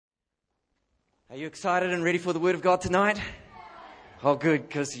Are you excited and ready for the Word of God tonight? Oh, good,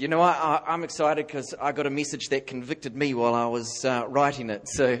 because you know what? I'm excited because I got a message that convicted me while I was writing it.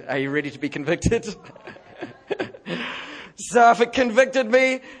 So, are you ready to be convicted? So, if it convicted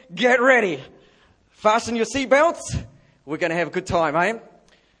me, get ready. Fasten your seatbelts. We're going to have a good time, eh?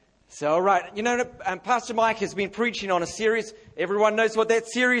 So, all right. You know, Pastor Mike has been preaching on a series. Everyone knows what that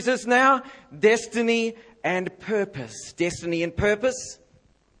series is now. Destiny and Purpose. Destiny and Purpose.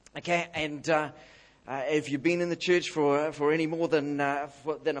 Okay, and if you've been in the church for any more than a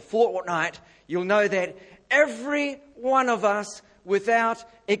fortnight, you'll know that every one of us, without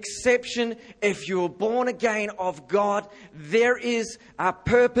exception, if you're born again of God, there is a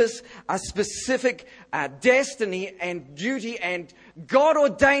purpose, a specific destiny and duty and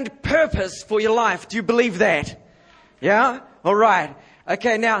God-ordained purpose for your life. Do you believe that? Yeah? All right.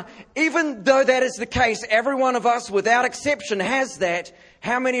 Okay, now, even though that is the case, every one of us, without exception, has that.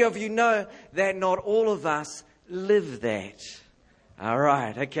 How many of you know that not all of us live that? All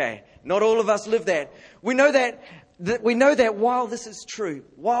right, okay. Not all of us live that. We know that while this is true,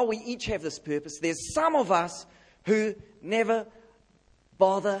 while we each have this purpose, there's some of us who never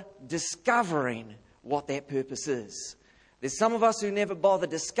bother discovering what that purpose is. There's some of us who never bother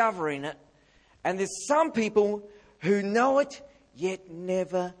discovering it. And there's some people who know it, yet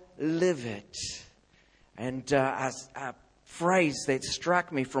never live it. And a phrase that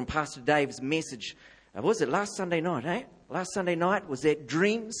struck me from Pastor Dave's message, was it last Sunday night, eh? Last Sunday night was that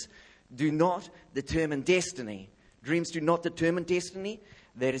dreams do not determine destiny. Dreams do not determine destiny.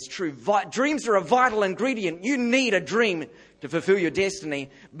 That is true. Dreams are a vital ingredient. You need a dream to fulfill your destiny.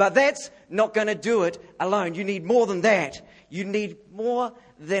 But that's not going to do it alone. You need more than that. You need more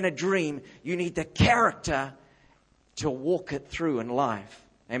than a dream. You need the character to walk it through in life.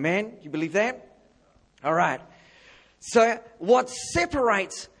 Amen? You believe that? All right. So what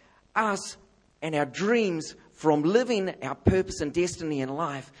separates us and our dreams from living our purpose and destiny in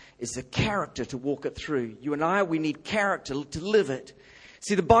life is the character to walk it through. You and I, we need character to live it.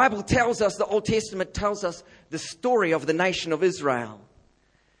 See, the Bible tells us, the Old Testament tells us the story of the nation of Israel.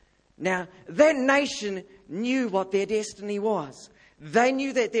 Now, that nation knew what their destiny was. They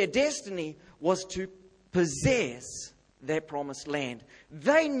knew that their destiny was to possess that promised land.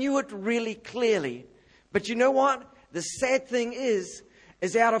 They knew it really clearly. But you know what? The sad thing is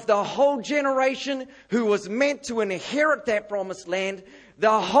out of the whole generation who was meant to inherit that promised land,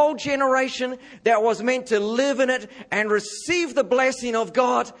 the whole generation that was meant to live in it and receive the blessing of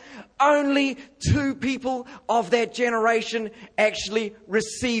God, only 2 people of that generation actually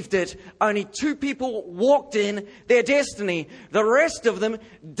received it. Only 2 people walked in their destiny. The rest of them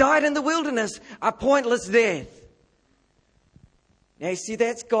died in the wilderness, a pointless death. Now, you see,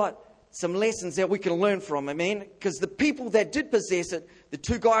 that's got some lessons that we can learn from, amen? Because the people that did possess it, the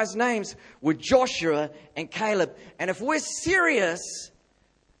 2 guys' names were Joshua and Caleb. And if we're serious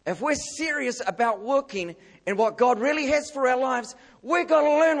about working in what God really has for our lives, we've got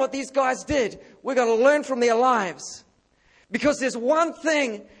to learn what these guys did. We've got to learn from their lives. Because there's one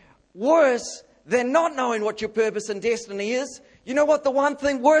thing worse than not knowing what your purpose and destiny is. You know what the one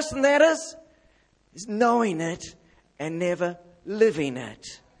thing worse than that is? Is knowing it and never living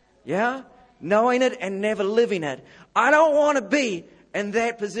it. Yeah? Knowing it and never living it. I don't want to be in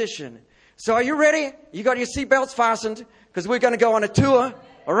that position. So are you ready? You got your seatbelts fastened? Because we're going to go on a tour.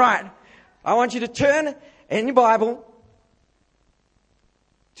 All right. I want you to turn in your Bible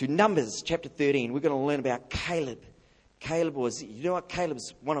to Numbers chapter 13. We're going to learn about Caleb.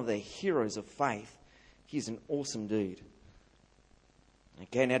 Caleb's one of the heroes of faith. He's an awesome dude.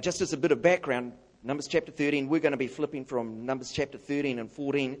 Okay, now just as a bit of background, Numbers chapter 13, we're going to be flipping from Numbers chapter 13 and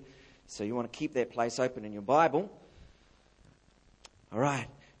 14. So you want to keep that place open in your Bible. All right.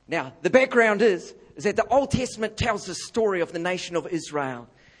 Now, the background is that the Old Testament tells the story of the nation of Israel.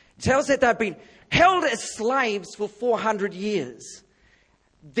 It tells that they've been held as slaves for 400 years.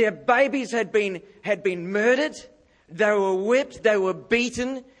 Their babies had been murdered. They were whipped. They were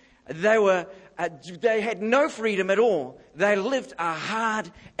beaten. They had no freedom at all. They lived a hard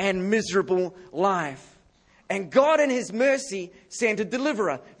and miserable life. And God in His mercy sent a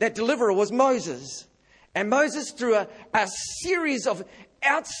deliverer. That deliverer was Moses. And Moses, through a series of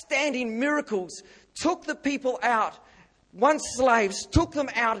outstanding miracles, took the people out, once slaves, took them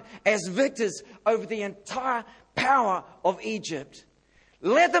out as victors over the entire power of Egypt.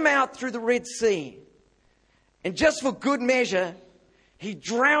 Led them out through the Red Sea. And just for good measure, He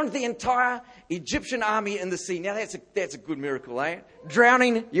drowned the entire Egyptian army in the sea. Now that's a good miracle, eh?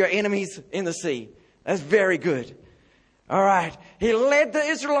 Drowning your enemies in the sea. That's very good. All right. He led the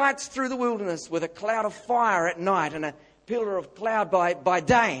Israelites through the wilderness with a cloud of fire at night and a pillar of cloud by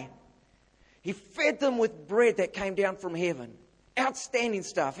day. He fed them with bread that came down from heaven. Outstanding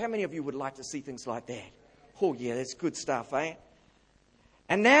stuff. How many of you would like to see things like that? Oh yeah, that's good stuff, eh?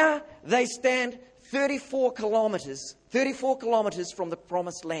 And now they stand 34 kilometers from the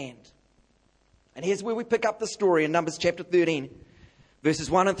promised land. And here's where we pick up the story in Numbers chapter 13, verses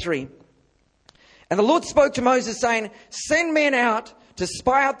 1 and 3. And the Lord spoke to Moses, saying, send men out to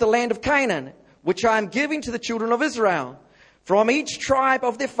spy out the land of Canaan, which I am giving to the children of Israel. From each tribe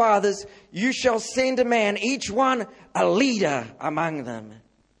of their fathers you shall send a man, each one a leader among them.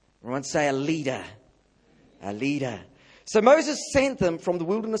 Everyone say a leader. A leader. So Moses sent them from the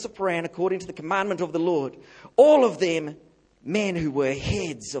wilderness of Paran according to the commandment of the Lord. All of them men who were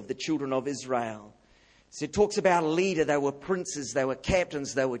heads of the children of Israel. So it talks about a leader. They were princes, they were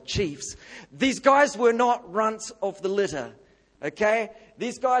captains, they were chiefs. These guys were not runts of the litter. Okay?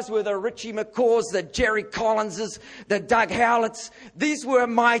 These guys were the Richie McCaws, the Jerry Collinses, the Doug Howletts. These were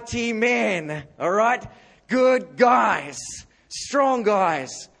mighty men. All right? Good guys. Strong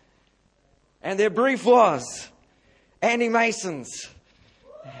guys. And their brief was Andy Masons.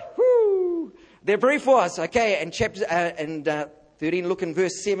 Woo! Their brief was, okay, and chapter 13, look in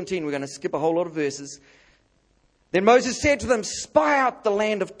verse 17. We're going to skip a whole lot of verses. Then Moses said to them, spy out the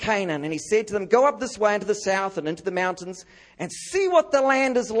land of Canaan. And he said to them, go up this way into the south and into the mountains and see what the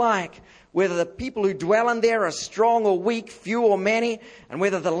land is like, whether the people who dwell in there are strong or weak, few or many, and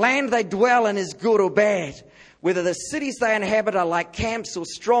whether the land they dwell in is good or bad, whether the cities they inhabit are like camps or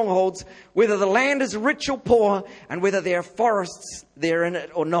strongholds, whether the land is rich or poor, and whether there are forests there in it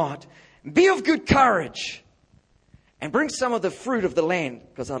or not. Be of good courage and bring some of the fruit of the land,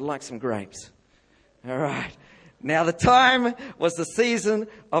 because I'd like some grapes. All right. Now the time was the season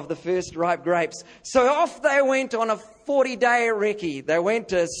of the first ripe grapes. So off they went on a 40-day recce. They went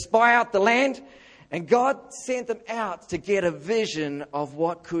to spy out the land, and God sent them out to get a vision of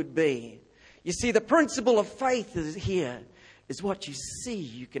what could be. You see, the principle of faith is what you see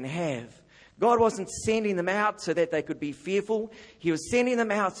you can have. God wasn't sending them out so that they could be fearful. He was sending them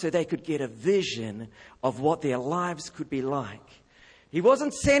out so they could get a vision of what their lives could be like. He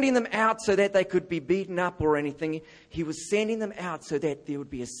wasn't sending them out so that they could be beaten up or anything. He was sending them out so that there would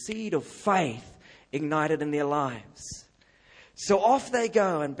be a seed of faith ignited in their lives. So off they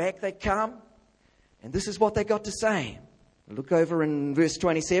go and back they come. And this is what they got to say. Look over in verse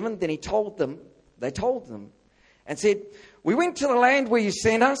 27. Then they told them, and said, we went to the land where you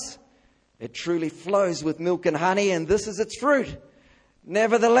sent us. It truly flows with milk and honey, and this is its fruit.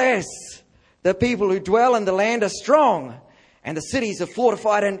 Nevertheless, the people who dwell in the land are strong, and the cities are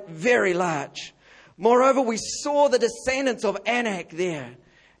fortified and very large. Moreover, we saw the descendants of Anak there.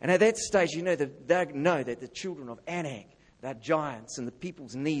 And at that stage, they know that the children of Anak, they're giants, and the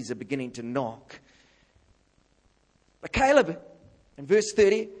people's knees are beginning to knock. But Caleb, in verse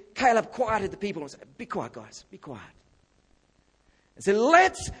 30, Caleb quieted the people and said, be quiet, guys, be quiet. And said,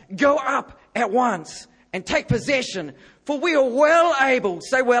 let's go up at once and take possession, for we are well able.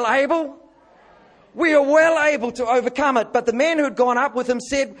 Say, well able. We are well able to overcome it. But the men who had gone up with him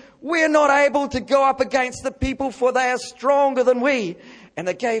said, we're not able to go up against the people, for they are stronger than we. And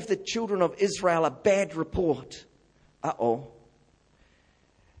they gave the children of Israel a bad report.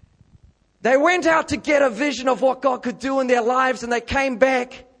 They went out to get a vision of what God could do in their lives, and they came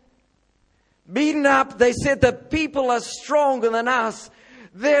back beaten up. They said, the people are stronger than us.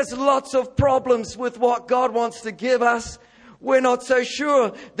 There's lots of problems with what God wants to give us. We're not so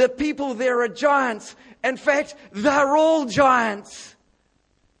sure. The people there are giants. In fact, they're all giants.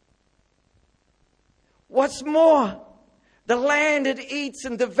 What's more, the land, it eats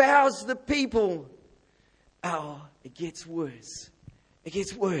and devours the people. It gets worse. It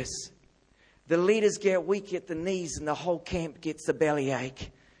gets worse. The leaders get weak at the knees, and the whole camp gets the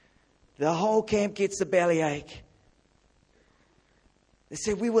bellyache. The whole camp gets the bellyache. They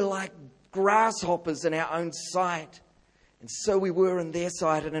said, we were like grasshoppers in our own sight. And so we were in their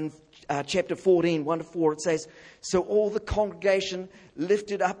sight. And in chapter 14, 1-4, it says, so all the congregation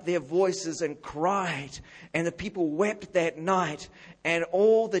lifted up their voices and cried. And the people wept that night. And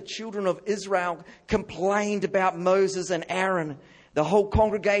all the children of Israel complained about Moses and Aaron. The whole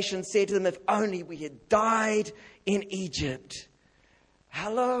congregation said to them, if only we had died in Egypt.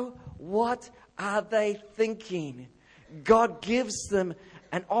 Hello? What are they thinking? God gives them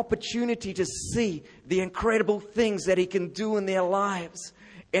an opportunity to see the incredible things that He can do in their lives.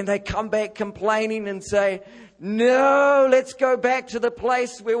 And they come back complaining and say, no, let's go back to the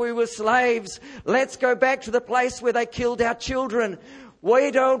place where we were slaves. Let's go back to the place where they killed our children.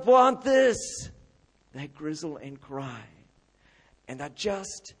 We don't want this. They grizzle and cry. And they're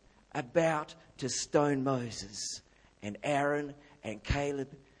just about to stone Moses and Aaron and Caleb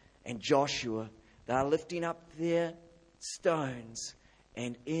and Joshua. They are lifting up their stones,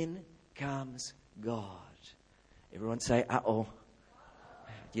 and in comes God. Everyone say, uh-oh.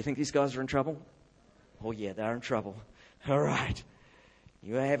 Do you think these guys are in trouble? Oh, yeah, they're in trouble. All right.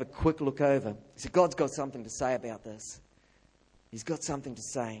 You have a quick look over. So God's got something to say about this. He's got something to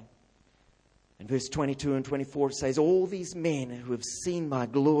say. In verse 22 and 24, it says, all these men who have seen my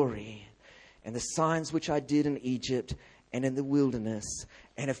glory and the signs which I did in Egypt and in the wilderness,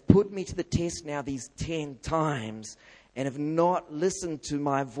 and have put me to the test now these 10 times, and have not listened to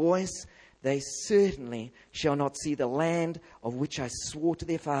my voice, they certainly shall not see the land of which I swore to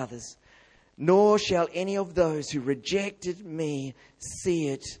their fathers, nor shall any of those who rejected me see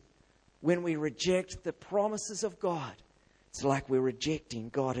it. When we reject the promises of God, it's like we're rejecting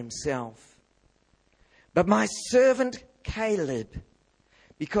God himself. But my servant Caleb,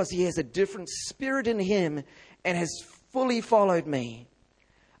 because he has a different spirit in him and has fully followed me,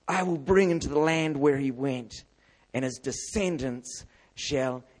 I will bring him to the land where he went, and his descendants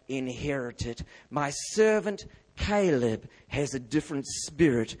shall inherit it. My servant Caleb has a different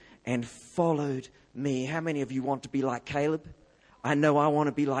spirit and followed me. How many of you want to be like Caleb? I know I want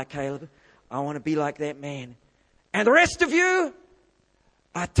to be like Caleb. I want to be like that man. And the rest of you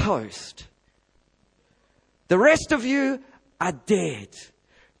are toast. The rest of you are dead.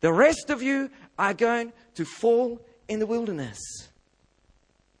 The rest of you are going to fall in the wilderness.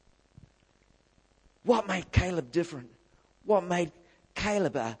 What made Caleb different? What made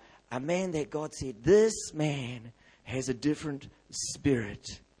Caleb a man that God said, this man has a different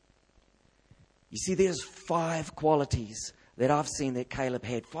spirit? You see, there's 5 qualities that I've seen that Caleb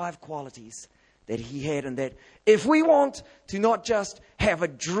had. 5 qualities that he had, and that if we want to not just have a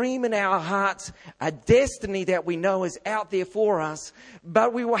dream in our hearts, a destiny that we know is out there for us,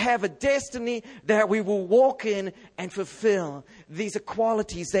 but we will have a destiny that we will walk in and fulfill. These are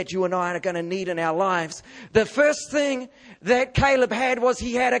qualities that you and I are going to need in our lives. The first thing that Caleb had was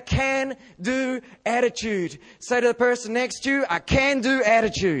he had a can-do attitude. Say to the person next to you, a can-do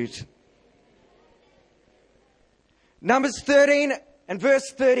attitude. Numbers 13 and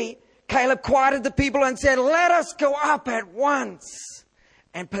verse 30. Caleb quieted the people and said, let us go up at once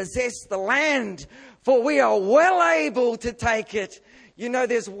and possess the land, for we are well able to take it. You know,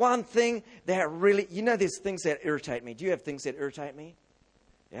 there's one thing that really, there's things that irritate me. Do you have things that irritate me?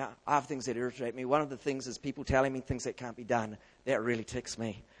 Yeah, I have things that irritate me. One of the things is people telling me things that can't be done. That really ticks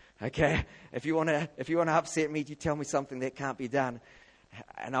me. Okay? If you want to upset me, you tell me something that can't be done,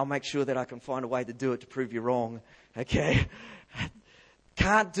 and I'll make sure that I can find a way to do it to prove you wrong. Okay?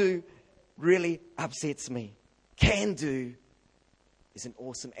 Can't do really upsets me. Can do is an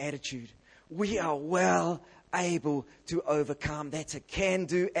awesome attitude. We are well able to overcome. That's a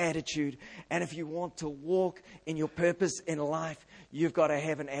can-do attitude. And if you want to walk in your purpose in life, you've got to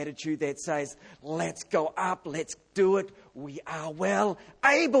have an attitude that says, let's go up, let's do it. We are well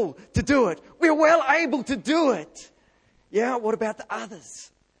able to do it. We're well able to do it. Yeah, what about the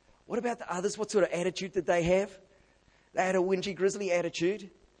others? What about the others? What sort of attitude did they have? They had a whingy, grizzly attitude.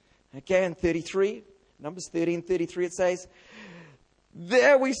 Okay, in 33, Numbers 30 and 33, it says,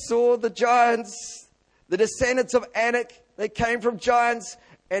 there we saw the giants, the descendants of Anak. They came from giants,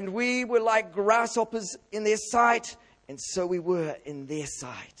 and we were like grasshoppers in their sight, and so we were in their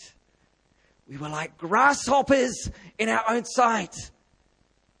sight. We were like grasshoppers in our own sight,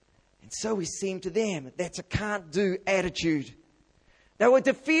 and so we seemed to them. That's a can't-do attitude. They were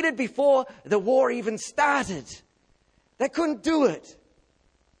defeated before the war even started. They couldn't do it.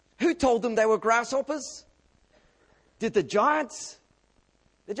 Who told them they were grasshoppers? Did the giants?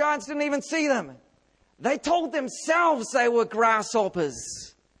 The giants didn't even see them. They told themselves they were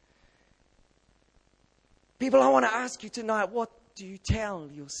grasshoppers. People, I want to ask you tonight, what do you tell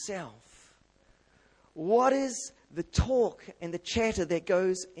yourself? What is the talk and the chatter that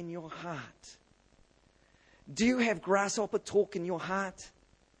goes in your heart? Do you have grasshopper talk in your heart?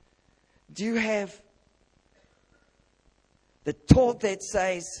 Do you have the talk that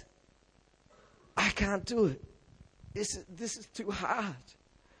says, I can't do it. This is too hard.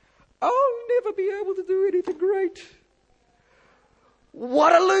 I'll never be able to do anything great.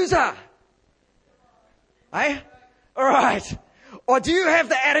 What a loser. Eh? All right. Or do you have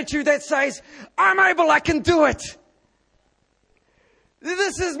the attitude that says, I'm able, I can do it.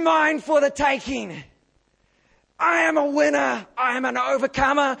 This is mine for the taking. I am a winner. I am an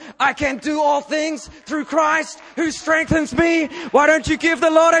overcomer. I can do all things through Christ who strengthens me. Why don't you give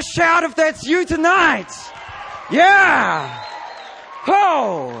the Lord a shout if that's you tonight? Yeah.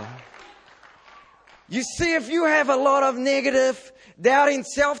 Oh. You see, if you have a lot of negative, doubting,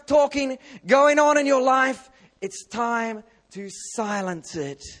 self-talking going on in your life, it's time to silence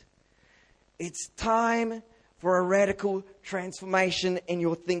it. It's time for a radical transformation in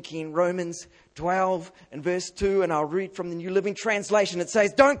your thinking. Romans 12 and verse 2, and I'll read from the New Living Translation. It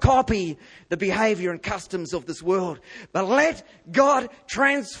says, don't copy the behavior and customs of this world, but let God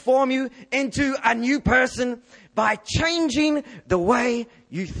transform you into a new person by changing the way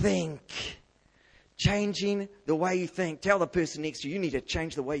you think. Changing the way you think. Tell the person next to you, you need to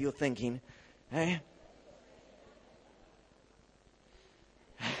change the way you're thinking. Eh?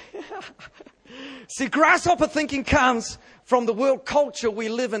 See, grasshopper thinking comes from the world culture we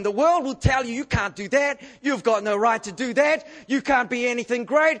live in. The world will tell you, you can't do that. You've got no right to do that. You can't be anything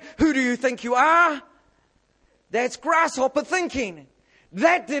great. Who do you think you are? That's grasshopper thinking.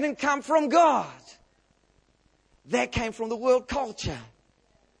 That didn't come from God. That came from the world culture,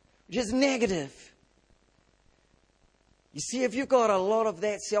 which is negative. You see, if you've got a lot of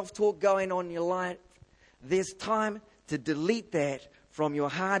that self-talk going on in your life, there's time to delete that from your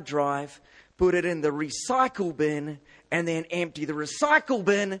hard drive, put it in the recycle bin, and then empty the recycle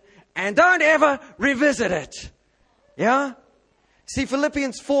bin, and don't ever revisit it. Yeah? See,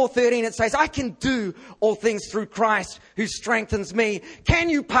 Philippians 4:13, it says, I can do all things through Christ who strengthens me. Can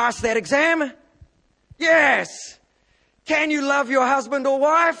you pass that exam? Yes. Can you love your husband or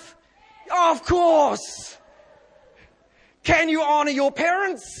wife? Of course. Can you honor your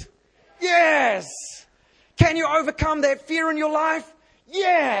parents? Yes. Can you overcome that fear in your life?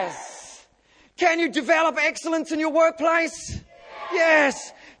 Yes. Can you develop excellence in your workplace?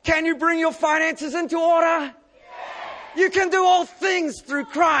 Yes. Can you bring your finances into order? You can do all things through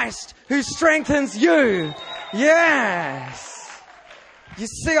Christ who strengthens you. Yes. You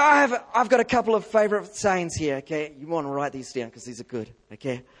see, I've got a couple of favorite sayings here, okay? You want to write these down because these are good,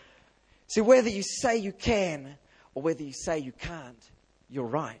 okay? See, whether you say you can or whether you say you can't, you're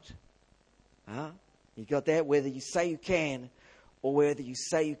right. Huh? You got that? Whether you say you can or whether you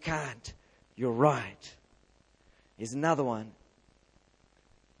say you can't, you're right. Here's another one.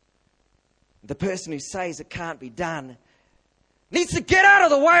 The person who says it can't be done needs to get out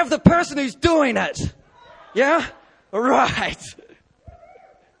of the way of the person who's doing it. Yeah? Right.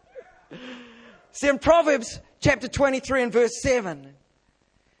 See, in Proverbs chapter 23 and verse 7,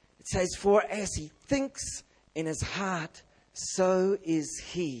 it says, for as he thinks in his heart, so is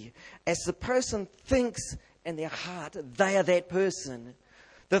he. As the person thinks in their heart, they are that person.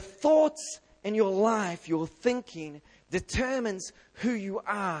 The thoughts in your life, your thinking, determines who you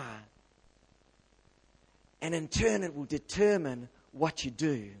are. And in turn, it will determine what you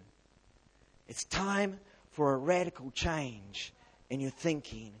do. It's time for a radical change in your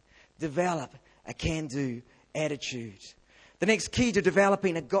thinking. Develop a can-do attitude. The next key to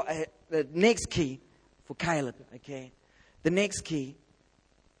developing the next key for Caleb, okay? The next key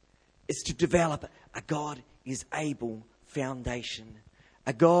is to develop a God is able foundation.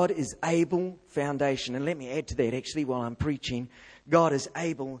 A God is able foundation. And let me add to that actually while I'm preaching. God is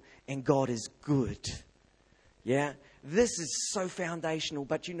able and God is good. Yeah? This is so foundational.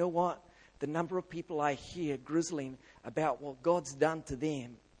 But you know what? The number of people I hear grizzling about what God's done to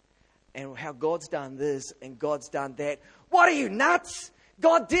them and how God's done this and God's done that. What are you, nuts?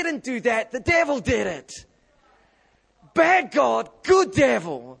 God didn't do that. The devil did it. Bad God, good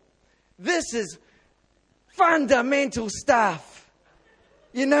devil. This is fundamental stuff.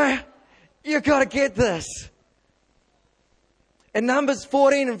 You know, you've got to get this. In Numbers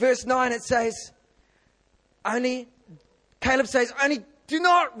 14 and verse 9 it says, Caleb says, only do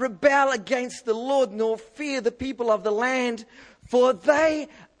not rebel against the Lord nor fear the people of the land, for they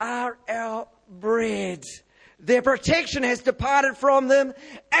are our bread. Their protection has departed from them,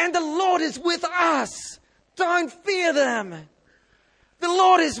 and the Lord is with us. Don't fear them. The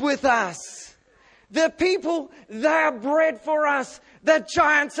Lord is with us. The people, they are bread for us. The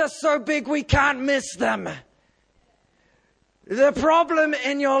giants are so big we can't miss them. The problem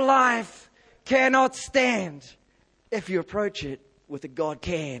in your life cannot stand if you approach it with a God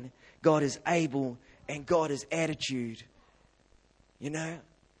can. God is able and God is attitude. You know,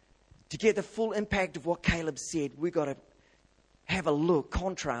 to get the full impact of what Caleb said, we've got to have a look,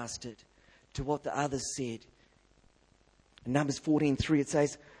 contrast it to what the others said. In Numbers 14:3 it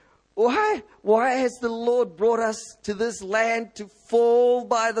says, Why has the Lord brought us to this land to fall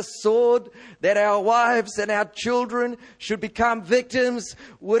by the sword, that our wives and our children should become victims?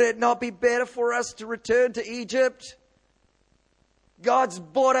 Would it not be better for us to return to Egypt? God's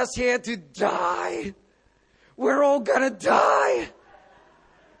brought us here to die. We're all going to die.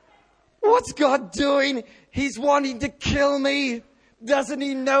 What's God doing? He's wanting to kill me. Doesn't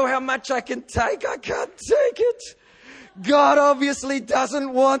he know how much I can take? I can't take it. God obviously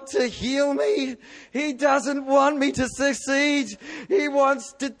doesn't want to heal me. He doesn't want me to succeed. He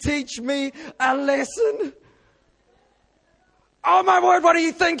wants to teach me a lesson. Oh my word, what are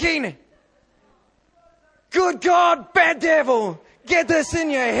you thinking? Good God, bad devil. Get this in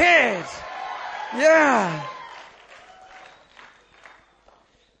your head. Yeah.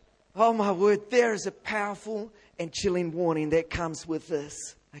 Oh my word, there is a powerful and chilling warning that comes with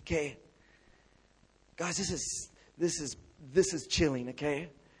this. Okay. Guys, this is chilling, okay?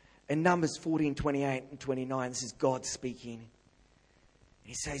 In Numbers 14, 28 and 29, this is God speaking.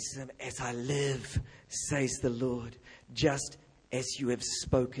 He says to them, as I live, says the Lord, just as you have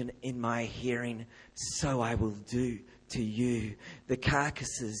spoken in my hearing, so I will do to you. The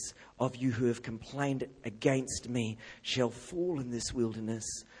carcasses of you who have complained against me shall fall in this wilderness.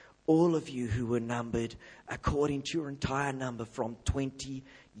 All of you who were numbered according to your entire number from 20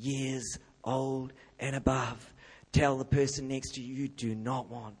 years old and above. Tell the person next to you, you do not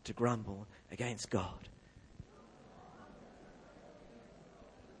want to grumble against God.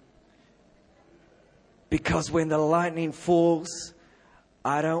 Because when the lightning falls,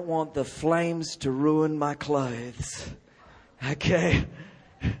 I don't want the flames to ruin my clothes. Okay?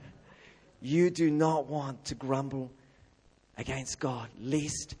 You do not want to grumble against God,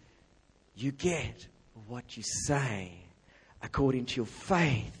 lest you get what you say according to your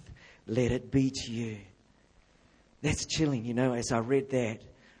faith. Let it be to you. That's chilling, you know. As I read that,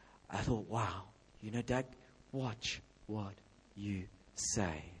 I thought, wow, you know, Doug, watch what you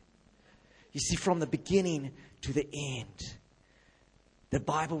say. You see, from the beginning to the end, the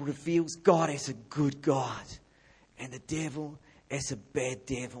Bible reveals God as a good God and the devil as a bad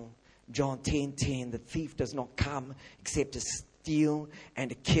devil. John 10:10, the thief does not come except to steal and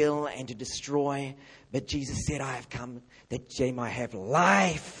to kill and to destroy. But Jesus said, I have come that they might have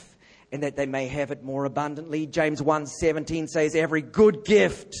life and that they may have it more abundantly. James 1:17 says, every good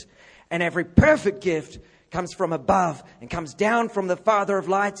gift and every perfect gift comes from above and comes down from the Father of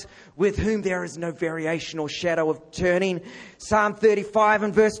lights, with whom there is no variation or shadow of turning. Psalm 35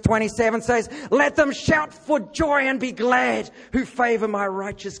 and verse 27 says, let them shout for joy and be glad who favor my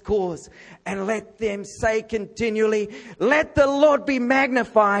righteous cause. And let them say continually, let the Lord be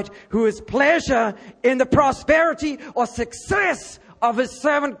magnified, who has pleasure in the prosperity or success of his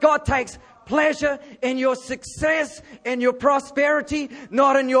servant. God takes pleasure in your success, in your prosperity,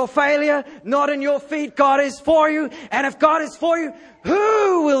 not in your failure, not in your feet. God is for you. And if God is for you,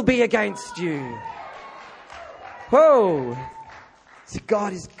 who will be against you? Whoa. See,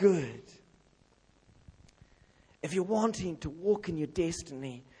 God is good. If you're wanting to walk in your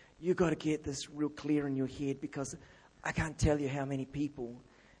destiny, you've got to get this real clear in your head, because I can't tell you how many people,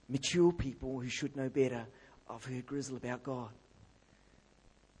 mature people who should know better, I've heard grizzle about God,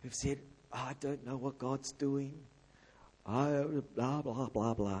 who've said, I don't know what God's doing. Blah, blah,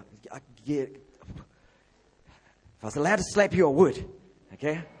 blah, blah. If I was allowed to slap you, I would.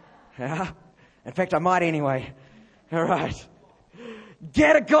 Okay? Yeah? In fact, I might anyway. All right.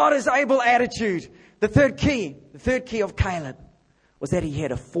 Get a God is able attitude. The third key of Caleb was that he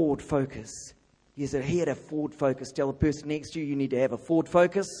had a forward focus. He had a forward focus. Tell the person next to you, you need to have a forward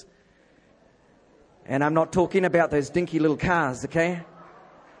focus. And I'm not talking about those dinky little cars, okay?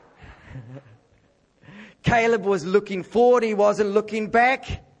 Caleb was looking forward. He wasn't looking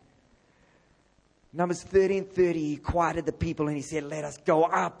back. Numbers 13:30, he quieted the people and he said, let us go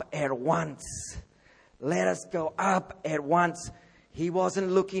up at once. Let us go up at once. He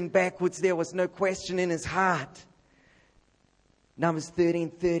wasn't looking backwards. There was no question in his heart. Numbers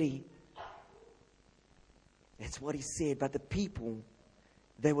 13:30. That's what he said. But the people,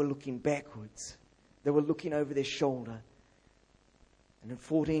 they were looking backwards. They were looking over their shoulder. And in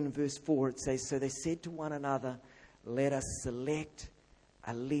 14 verse 4 it says, so they said to one another, let us select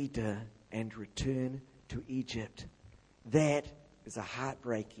a leader and return to Egypt. That is a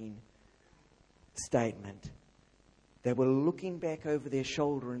heartbreaking statement. They were looking back over their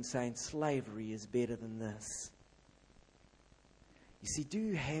shoulder and saying, slavery is better than this. You see, do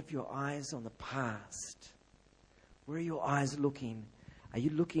you have your eyes on the past? Where are your eyes looking? Are you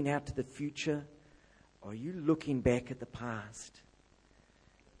looking out to the future? Or are you looking back at the past?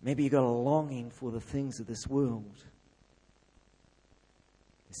 Maybe you've got a longing for the things of this world.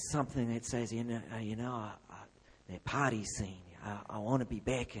 It's something that says, that party scene, I want to be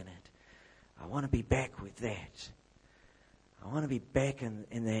back in it. I want to be back with that. I want to be back in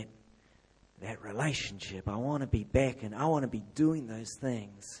that relationship. I want to be back and I want to be doing those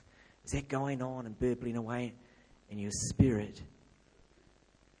things. Is that going on and burbling away in your spirit?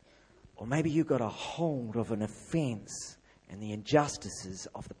 Or maybe you've got a hold of an offense and the injustices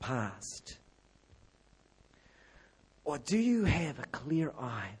of the past. Or do you have a clear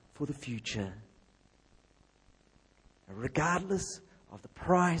eye for the future? Regardless of the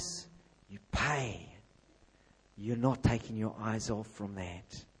price you pay, you're not taking your eyes off from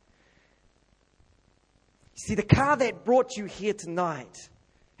that. See, the car that brought you here tonight,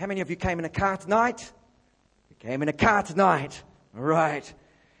 how many of you came in a car tonight? You came in a car tonight. All right.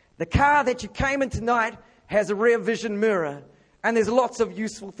 The car that you came in tonight has a rear vision mirror. And there's lots of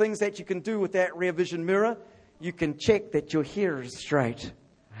useful things that you can do with that rear vision mirror. You can check that your hair is straight.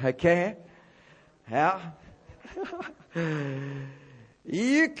 Okay? Yeah.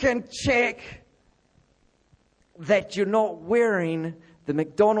 You can check that you're not wearing the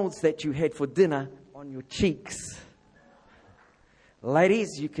McDonald's that you had for dinner on your cheeks.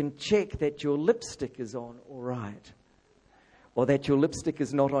 Ladies, you can check that your lipstick is on all right. Or that your lipstick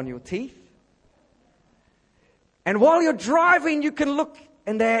is not on your teeth. And while you're driving, you can look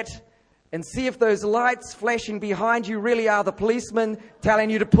in that and see if those lights flashing behind you really are the policeman telling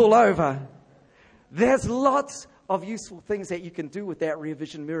you to pull over. There's lots of useful things that you can do with that rear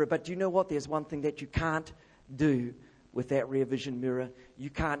vision mirror. But do you know what? There's one thing that you can't do with that rear vision mirror. You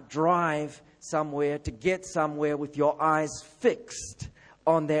can't drive somewhere to get somewhere with your eyes fixed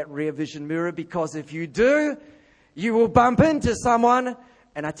on that rear vision mirror. Because if you do, you will bump into someone.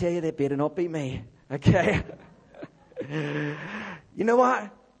 And I tell you, that better not be me. Okay? You know what?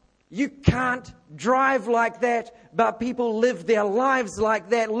 You can't drive like that, but people live their lives like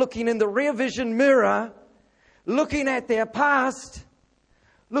that, looking in the rear vision mirror, looking at their past,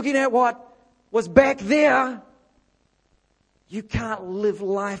 looking at what was back there. You can't live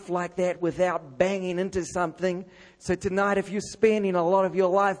life like that without banging into something. So tonight, if you're spending a lot of your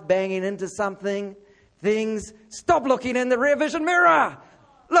life banging into things, stop looking in the rear vision mirror.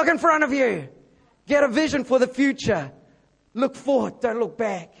 Look in front of you. Get a vision for the future. Look forward. Don't look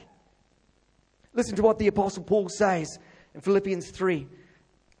back. Listen to what the Apostle Paul says in Philippians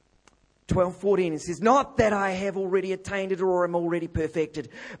 3:12-14. It says, "Not that I have already attained it or am already perfected,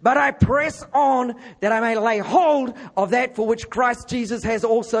 but I press on that I may lay hold of that for which Christ Jesus has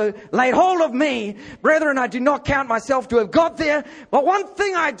also laid hold of me. Brethren, I do not count myself to have got there, but one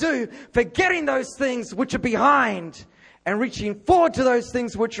thing I do, forgetting those things which are behind and reaching forward to those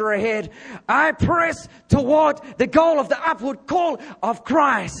things which are ahead, I press toward the goal of the upward call of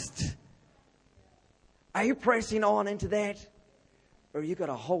Christ." Are you pressing on into that? Or have you got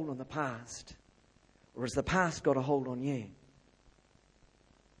a hold on the past? Or has the past got a hold on you?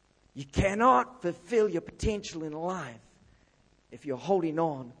 You cannot fulfill your potential in life if you're holding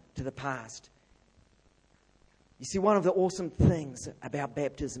on to the past. You see, one of the awesome things about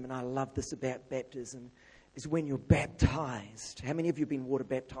baptism, and I love this about baptism, is when you're baptized. How many of you have been water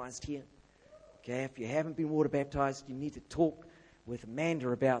baptized here? Okay, if you haven't been water baptized, you need to talk with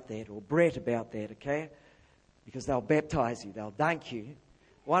Amanda about that or Brett about that, okay? Because they'll baptize you, they'll dunk you.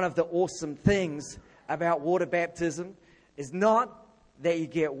 One of the awesome things about water baptism is not that you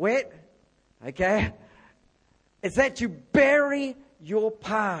get wet, okay? It's that you bury your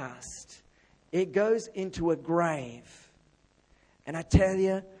past. It goes into a grave. And I tell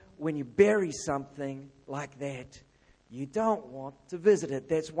you, when you bury something like that, you don't want to visit it.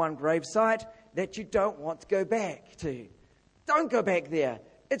 That's one gravesite that you don't want to go back to. Don't go back there.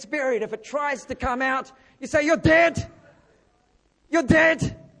 It's buried. If it tries to come out, you say, "You're dead. You're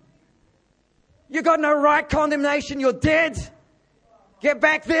dead. You got no right condemnation. You're dead. Get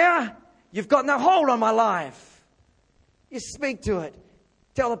back there. You've got no hold on my life." You speak to it.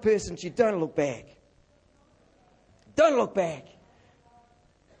 Tell the person, you don't look back. Don't look back.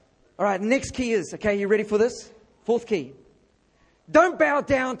 All right, next key is, okay, you ready for this? Fourth key. Don't bow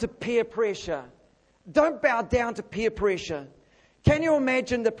down to peer pressure. Don't bow down to peer pressure. Can you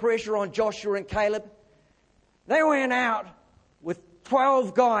imagine the pressure on Joshua and Caleb? They went out with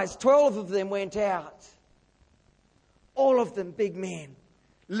 12 guys. 12 of them went out. All of them big men,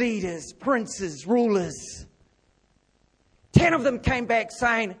 leaders, princes, rulers. 10 of them came back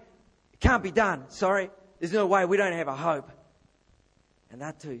saying, "It can't be done. Sorry, there's no way. We don't have a hope." And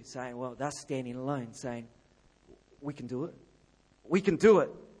that too saying, well, they're standing alone saying, "We can do it. We can do it.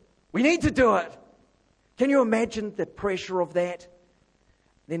 We need to do it." Can you imagine the pressure of that?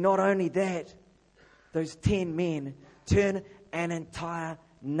 Then not only that, those 10 men turn an entire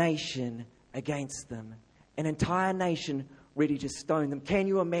nation against them. An entire nation ready to stone them. Can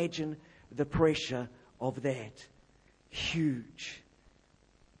you imagine the pressure of that? Huge.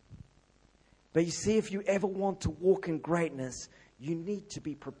 But you see, if you ever want to walk in greatness, you need to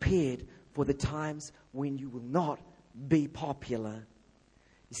be prepared for the times when you will not be popular.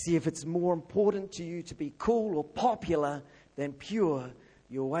 You see, if it's more important to you to be cool or popular than pure,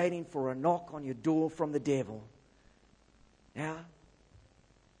 you're waiting for a knock on your door from the devil. Now,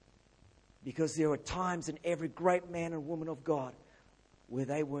 because there were times in every great man and woman of God where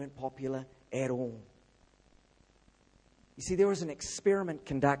they weren't popular at all. You see, there was an experiment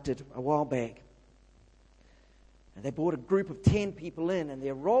conducted a while back. And they brought a group of 10 people in, and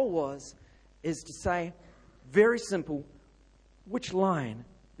their role is to say, very simple, which line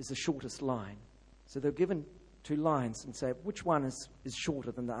is the shortest line? So they're given 2 lines and say, which one is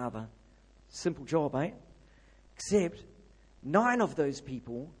shorter than the other? Simple job, eh? Except 9 of those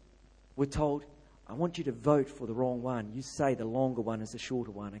people were told, I want you to vote for the wrong one. You say the longer one is the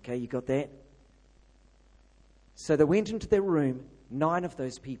shorter one, okay? You got that? So they went into their room, 9 of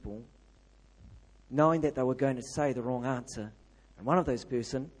those people, knowing that they were going to say the wrong answer. And one of those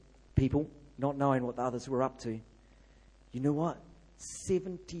people, not knowing what the others were up to, you know what?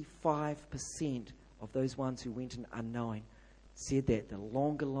 75% of those ones who went in unknowing said that the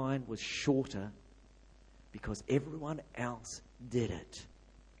longer line was shorter because everyone else did it.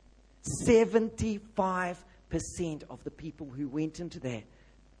 75% of the people who went into that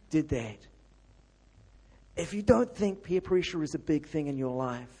did that. If you don't think peer pressure is a big thing in your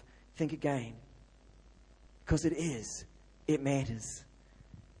life, think again. Because it is. It matters.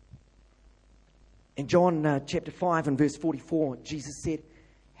 In John chapter 5 and verse 44, Jesus said,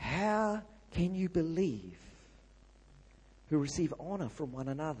 how can you believe who receive honor from one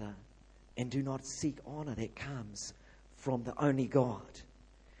another and do not seek honor that comes from the only God?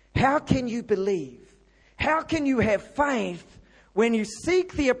 How can you believe? How can you have faith when you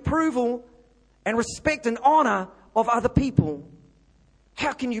seek the approval and respect and honor of other people?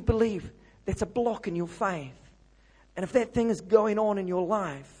 How can you believe? That's a block in your faith. And if that thing is going on in your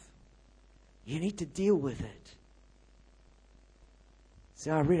life, you need to deal with it.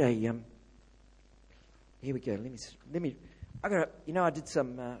 So I read here we go. I did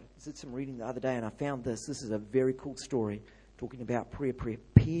some reading the other day, and I found this. This is a very cool story talking about peer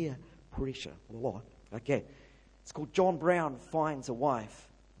pressure. Okay. It's called John Brown Finds a Wife.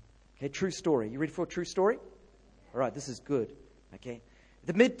 Okay, true story. You ready for a true story? All right, this is good. Okay.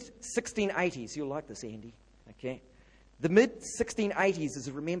 The mid-1680s, you'll like this, Andy. Okay. The mid-1680s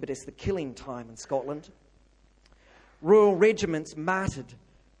is remembered as the killing time in Scotland. Royal regiments martyred,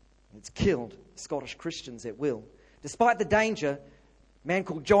 it's killed Scottish Christians at will. Despite the danger, a man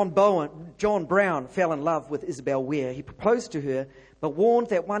called John Brown fell in love with Isabel Ware. He proposed to her, but warned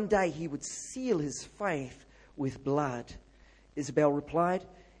that one day he would seal his faith with blood. Isabel replied,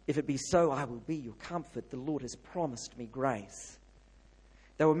 if it be so, I will be your comfort. The Lord has promised me grace.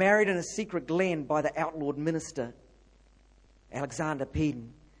 They were married in a secret glen by the outlawed minister, Alexander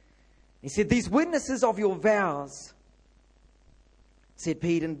Peden. He said, these witnesses of your vows, said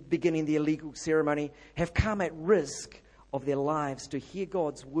Peden, beginning the illegal ceremony, have come at risk of their lives to hear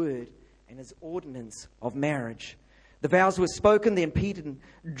God's word and his ordinance of marriage. The vows were spoken, then Peden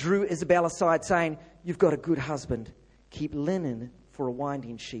drew Isabel aside, saying, you've got a good husband. Keep linen for a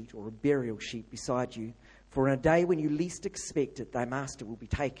winding sheet or a burial sheet beside you, for in a day when you least expect it, thy master will be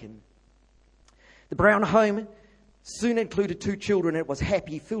taken. The Brown home soon included 2 children. It was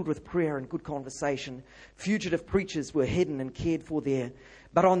happy, filled with prayer and good conversation. Fugitive preachers were hidden and cared for there.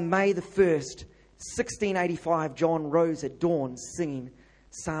 But on May the 1st, 1685, John rose at dawn singing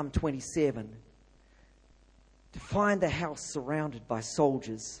Psalm 27 to find the house surrounded by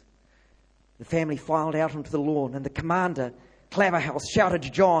soldiers. The family filed out onto the lawn, and the commander, Claverhouse, shouted to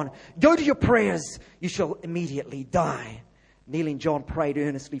John, go to your prayers, you shall immediately die. Kneeling, John prayed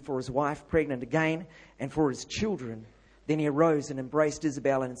earnestly for his wife, pregnant again, and for his children. Then he arose and embraced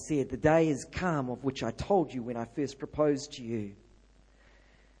Isabel and said, the day is come of which I told you when I first proposed to you.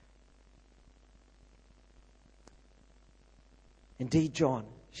 Indeed, John,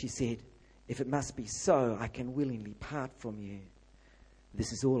 she said, if it must be so, I can willingly part from you.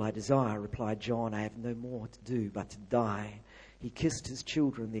 This is all I desire, replied John. I have no more to do but to die. He kissed his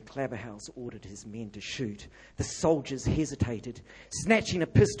children. The Claverhouse ordered his men to shoot. The soldiers hesitated. Snatching a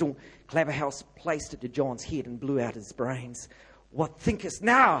pistol, Claverhouse placed it to John's head and blew out his brains. What thinkest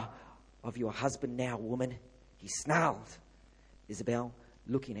now of your husband now, woman? He snarled. Isabel,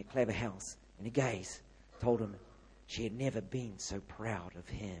 looking at Claverhouse in a gaze, told him she had never been so proud of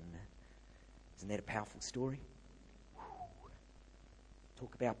him. Isn't that a powerful story?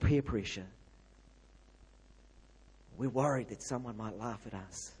 Talk about peer pressure. We're worried that someone might laugh at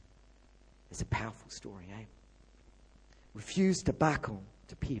us. It's a powerful story, eh? Refuse to buckle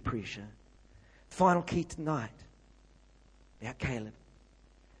to peer pressure. Final key tonight about Caleb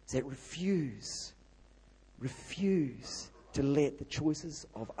is that refuse to let the choices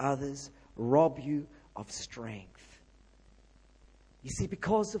of others rob you of strength. You see,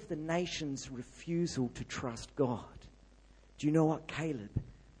 because of the nation's refusal to trust God, Do you know what? Caleb,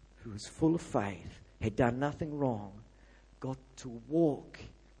 who was full of faith, had done nothing wrong, got to walk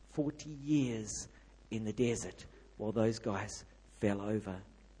 40 years in the desert while those guys fell over.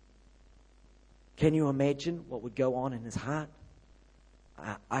 Can you imagine what would go on in his heart?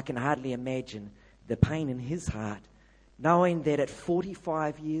 I can hardly imagine the pain in his heart, knowing that at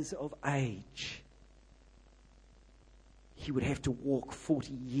 45 years of age, he would have to walk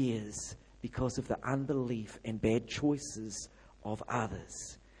 40 years because of the unbelief and bad choices of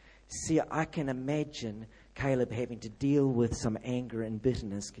others. See, I can imagine Caleb having to deal with some anger and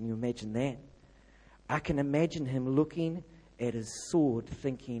bitterness. Can you imagine that? I can imagine him looking at his sword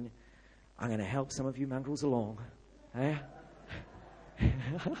thinking, I'm going to help some of you mongrels along. Eh?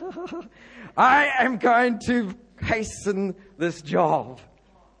 I am going to hasten this job.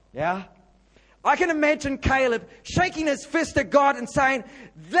 Yeah? I can imagine Caleb shaking his fist at God and saying,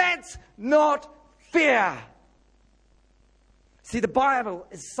 that's not fair. See, the Bible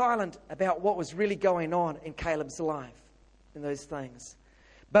is silent about what was really going on in Caleb's life in those things.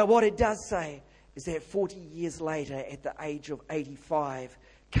 But what it does say is that 40 years later, at the age of 85,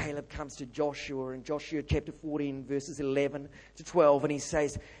 Caleb comes to Joshua in Joshua chapter 14, verses 11 to 12, and he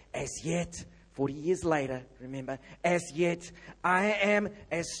says, as yet, 40 years later, remember, as yet, I am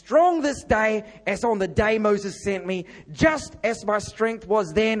as strong this day as on the day Moses sent me. Just as my strength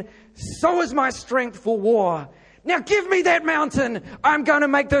was then, so is my strength for war. Now give me that mountain. I'm going to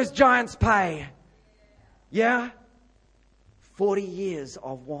make those giants pay. Yeah? 40 years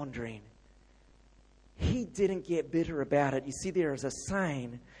of wandering. He didn't get bitter about it. You see, there is a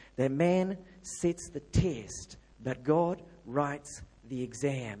saying that man sets the test, but God writes the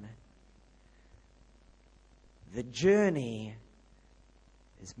exam. The journey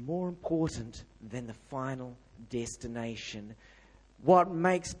is more important than the final destination. What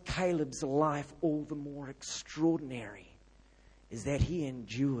makes Caleb's life all the more extraordinary is that he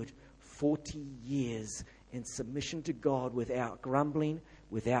endured 40 years in submission to God without grumbling,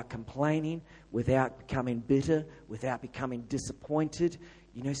 without complaining, without becoming bitter, without becoming disappointed.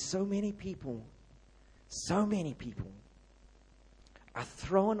 You know, so many people are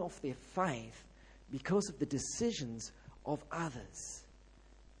thrown off their faith because of the decisions of others.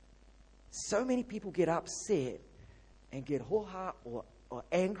 So many people get upset and get ho-ha or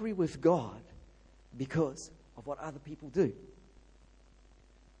angry with God because of what other people do.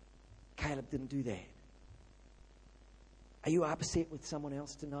 Caleb didn't do that. Are you upset with someone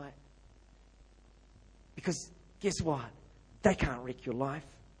else tonight? Because guess what? They can't wreck your life.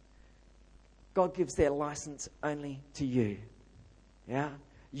 God gives that license only to you. Yeah?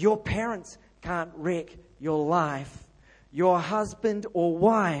 Your parents can't wreck your life. Your husband or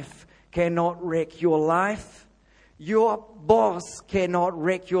wife cannot wreck your life. Your boss cannot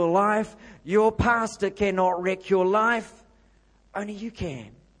wreck your life. Your pastor cannot wreck your life. Only you can.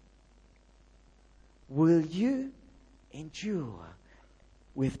 Will you endure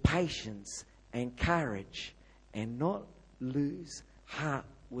with patience and courage and not lose heart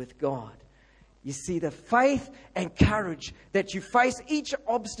with God? You see, the faith and courage that you face each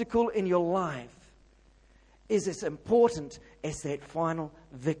obstacle in your life is as important as that final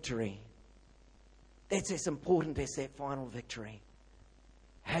victory. That's as important as that final victory.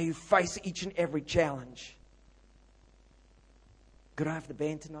 How you face each and every challenge. Could I have the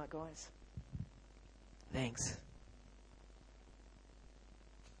band tonight, guys? Thanks.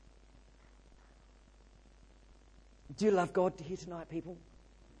 Do you love God here tonight, people?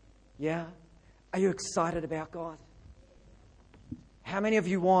 Yeah? Are you excited about God? How many of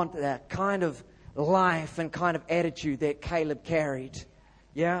you want that kind of life and kind of attitude that Caleb carried?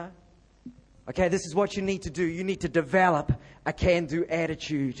 Yeah? Okay, this is what you need to do. You need to develop a can-do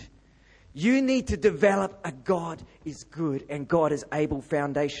attitude. You need to develop a God is good and God is able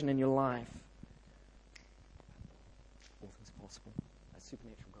foundation in your life. All things possible. A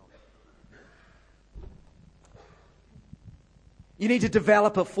supernatural God. You need to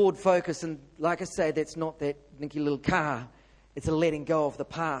develop a forward focus. And like I say, that's not that dinky little car. It's a letting go of the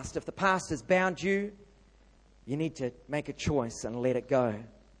past. If the past has bound you, you need to make a choice and let it go.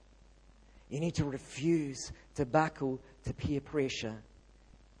 You need to refuse to buckle to peer pressure.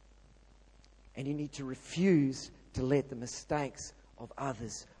 And you need to refuse to let the mistakes of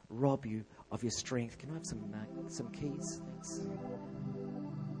others rob you of your strength. Can I have some keys? Thanks.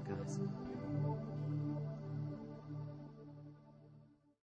 Guys.